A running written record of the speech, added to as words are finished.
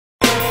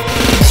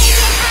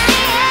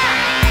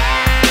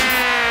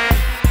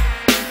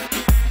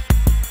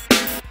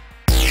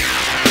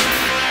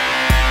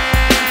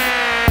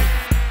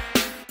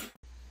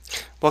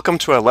Welcome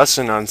to our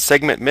lesson on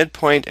segment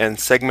midpoint and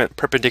segment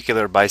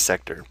perpendicular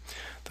bisector.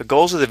 The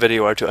goals of the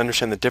video are to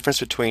understand the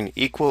difference between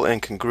equal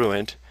and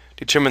congruent,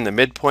 determine the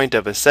midpoint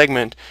of a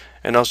segment,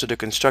 and also to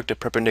construct a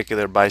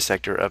perpendicular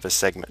bisector of a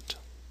segment.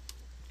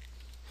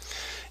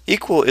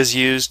 Equal is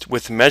used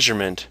with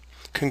measurement.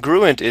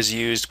 Congruent is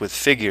used with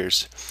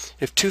figures.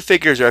 If two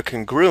figures are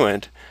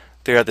congruent,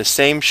 they are the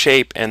same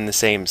shape and the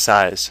same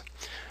size.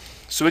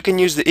 So we can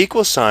use the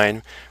equal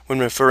sign when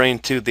referring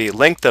to the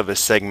length of a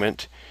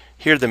segment.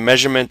 Here the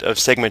measurement of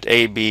segment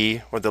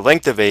AB, or the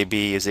length of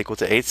AB, is equal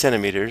to 8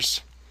 centimeters.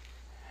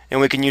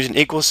 And we can use an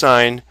equal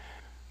sign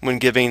when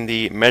giving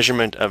the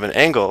measurement of an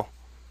angle.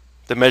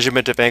 The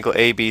measurement of angle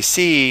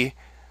ABC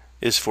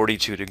is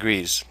 42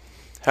 degrees.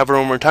 However,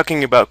 when we're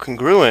talking about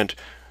congruent,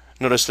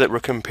 notice that we're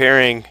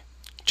comparing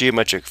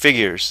geometric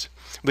figures.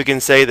 We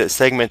can say that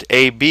segment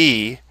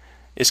AB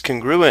is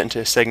congruent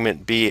to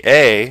segment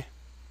BA,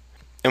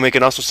 and we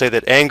can also say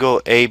that angle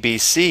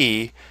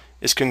ABC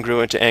is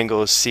congruent to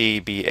angle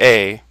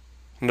CBA.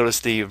 Notice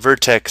the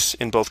vertex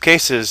in both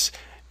cases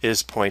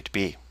is point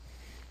B.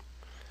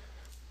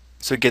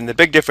 So again, the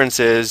big difference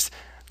is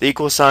the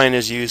equal sign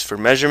is used for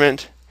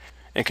measurement,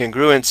 and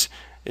congruence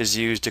is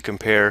used to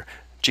compare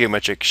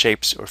geometric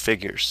shapes or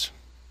figures.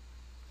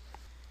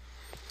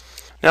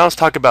 Now let's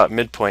talk about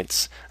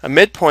midpoints. A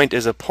midpoint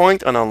is a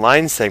point on a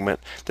line segment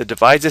that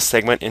divides a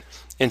segment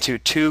into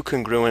two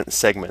congruent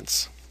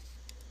segments.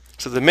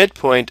 So the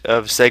midpoint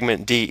of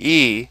segment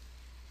DE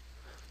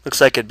looks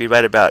like it'd be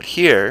right about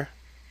here.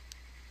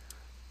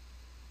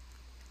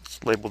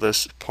 Let's label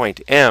this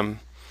point M.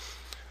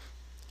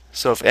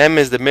 So if M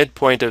is the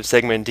midpoint of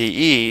segment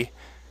DE,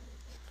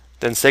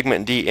 then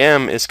segment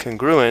DM is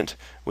congruent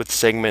with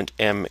segment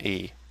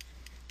ME.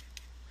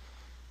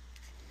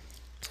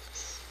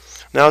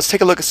 Now let's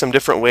take a look at some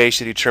different ways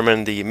to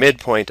determine the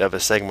midpoint of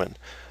a segment.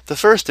 The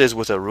first is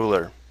with a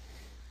ruler.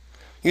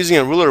 Using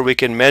a ruler, we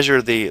can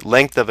measure the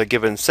length of a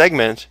given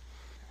segment,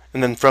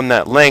 and then from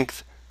that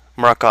length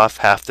mark off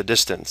half the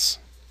distance.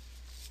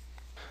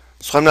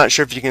 So I'm not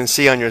sure if you can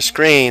see on your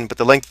screen, but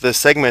the length of this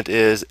segment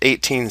is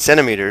 18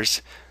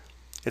 centimeters.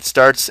 It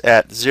starts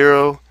at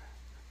 0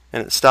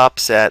 and it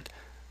stops at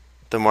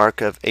the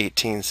mark of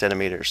 18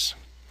 centimeters.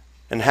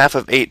 And half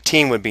of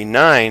 18 would be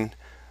 9,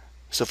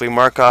 so if we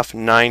mark off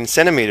 9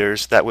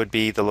 centimeters, that would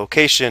be the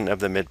location of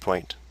the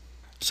midpoint.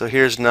 So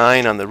here's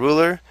 9 on the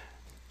ruler,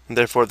 and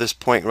therefore this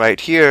point right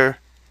here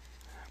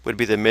would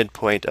be the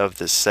midpoint of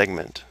this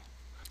segment.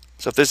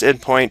 So if this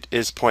endpoint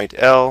is point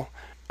L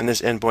and this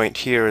endpoint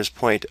here is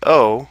point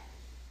O,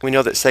 we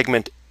know that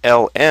segment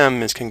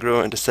LM is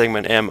congruent to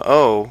segment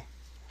MO,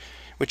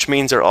 which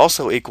means they're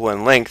also equal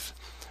in length.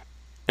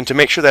 And to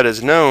make sure that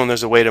is known,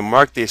 there's a way to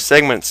mark these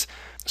segments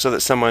so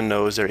that someone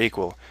knows they're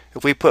equal.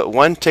 If we put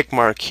one tick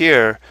mark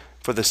here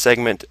for the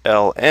segment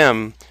LM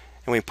and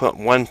we put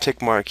one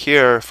tick mark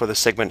here for the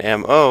segment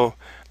MO,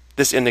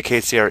 this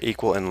indicates they are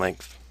equal in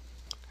length.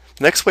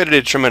 The next way to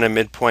determine a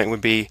midpoint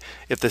would be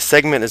if the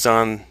segment is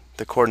on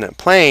the coordinate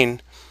plane,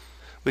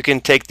 we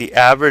can take the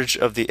average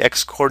of the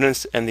x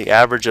coordinates and the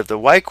average of the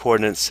y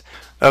coordinates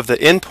of the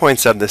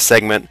endpoints of the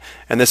segment,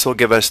 and this will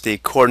give us the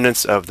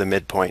coordinates of the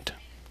midpoint.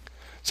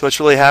 So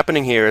what's really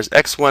happening here is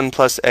x1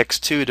 plus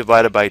x2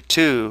 divided by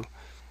 2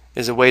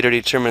 is a way to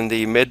determine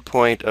the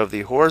midpoint of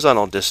the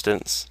horizontal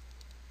distance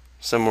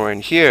somewhere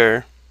in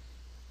here,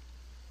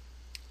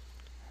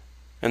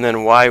 and then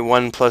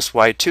y1 plus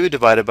y2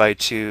 divided by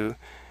 2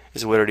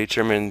 is a way to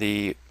determine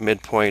the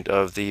midpoint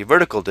of the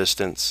vertical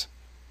distance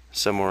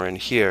somewhere in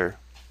here.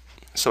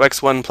 So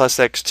x1 plus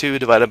x2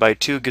 divided by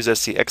 2 gives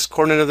us the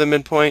x-coordinate of the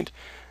midpoint,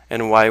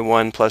 and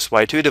y1 plus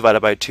y2 divided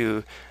by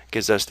 2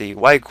 gives us the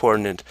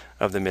y-coordinate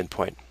of the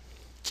midpoint.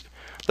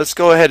 Let's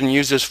go ahead and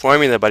use this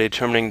formula by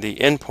determining the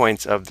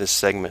endpoints of this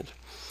segment.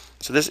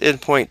 So this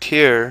endpoint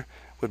here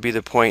would be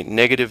the point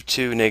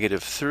 -2,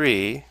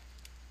 -3,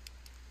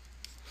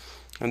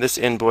 and this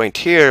endpoint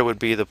here would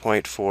be the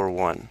point 4,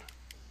 1.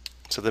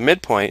 So the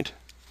midpoint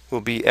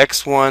will be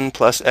x1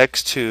 plus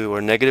x2, or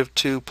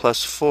 -2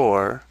 plus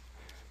 4,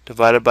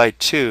 divided by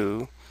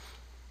 2,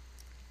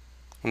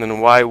 and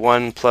then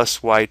y1 plus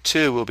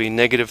y2 will be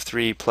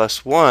 -3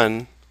 plus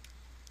 1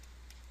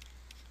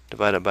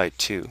 divided by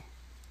 2.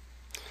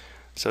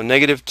 So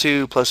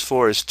 -2 plus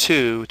 4 is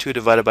 2. 2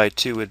 divided by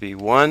 2 would be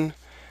 1.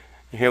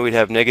 And here we'd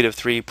have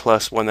 -3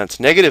 plus 1, that's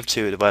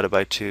 -2 divided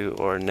by 2,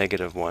 or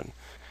 -1.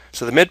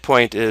 So the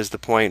midpoint is the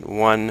point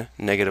 1,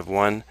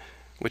 -1,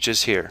 which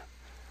is here.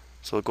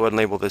 So we'll go ahead and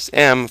label this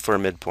M for a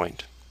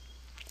midpoint.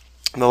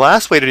 And the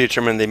last way to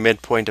determine the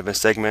midpoint of a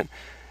segment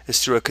is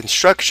through a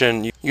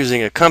construction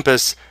using a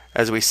compass,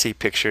 as we see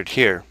pictured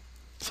here.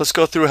 So let's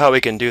go through how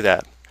we can do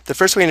that. The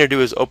first thing we need to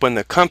do is open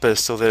the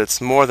compass so that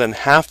it's more than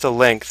half the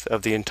length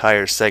of the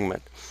entire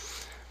segment.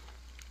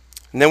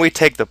 And then we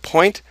take the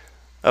point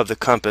of the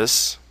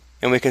compass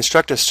and we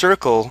construct a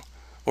circle,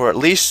 or at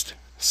least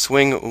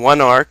swing one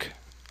arc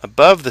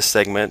above the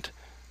segment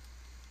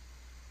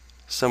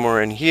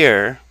somewhere in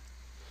here,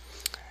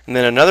 and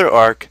then another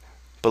arc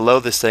below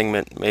the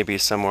segment, maybe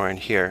somewhere in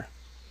here.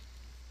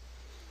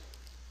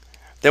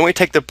 Then we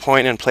take the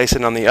point and place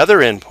it on the other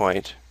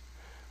endpoint.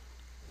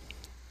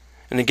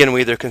 And again,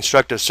 we either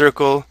construct a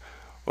circle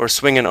or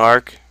swing an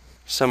arc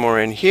somewhere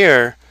in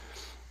here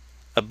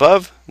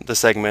above the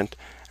segment,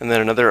 and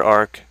then another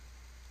arc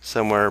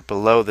somewhere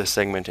below the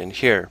segment in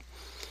here.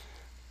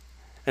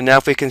 And now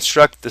if we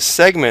construct the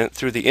segment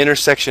through the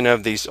intersection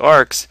of these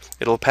arcs,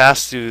 it'll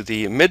pass through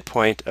the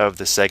midpoint of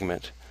the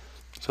segment.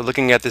 So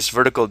looking at this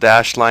vertical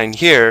dashed line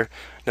here,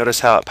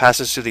 notice how it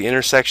passes through the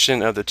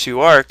intersection of the two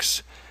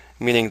arcs,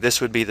 meaning this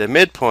would be the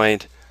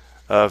midpoint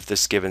of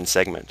this given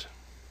segment.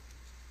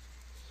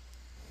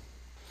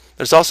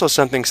 There's also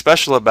something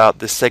special about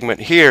this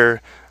segment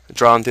here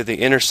drawn through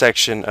the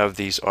intersection of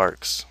these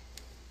arcs.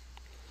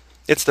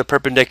 It's the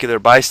perpendicular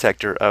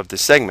bisector of the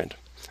segment.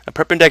 A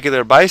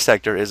perpendicular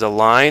bisector is a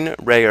line,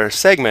 ray, or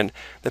segment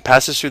that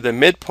passes through the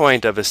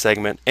midpoint of a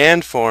segment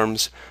and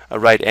forms a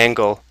right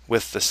angle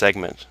with the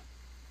segment.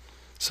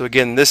 So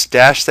again, this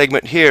dashed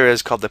segment here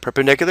is called the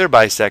perpendicular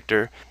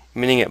bisector,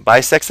 meaning it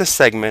bisects a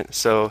segment.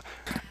 So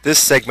this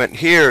segment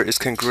here is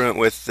congruent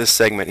with this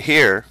segment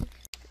here,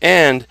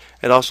 and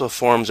it also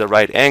forms a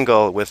right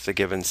angle with the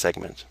given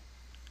segment.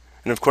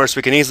 And of course,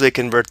 we can easily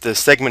convert this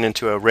segment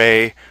into a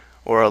ray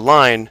or a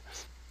line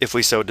if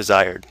we so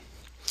desired.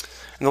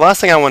 And the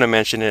last thing I want to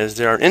mention is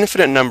there are an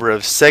infinite number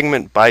of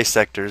segment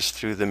bisectors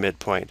through the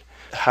midpoint.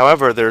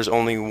 However, there's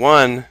only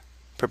one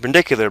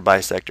perpendicular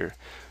bisector.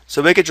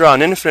 So we could draw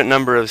an infinite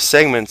number of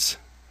segments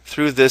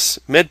through this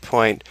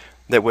midpoint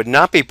that would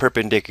not be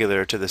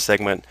perpendicular to the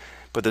segment,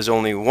 but there's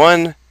only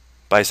one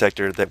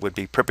bisector that would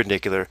be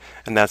perpendicular,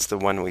 and that's the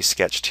one we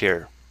sketched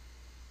here.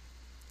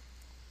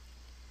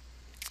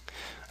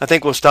 I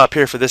think we'll stop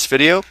here for this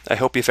video. I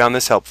hope you found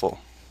this helpful.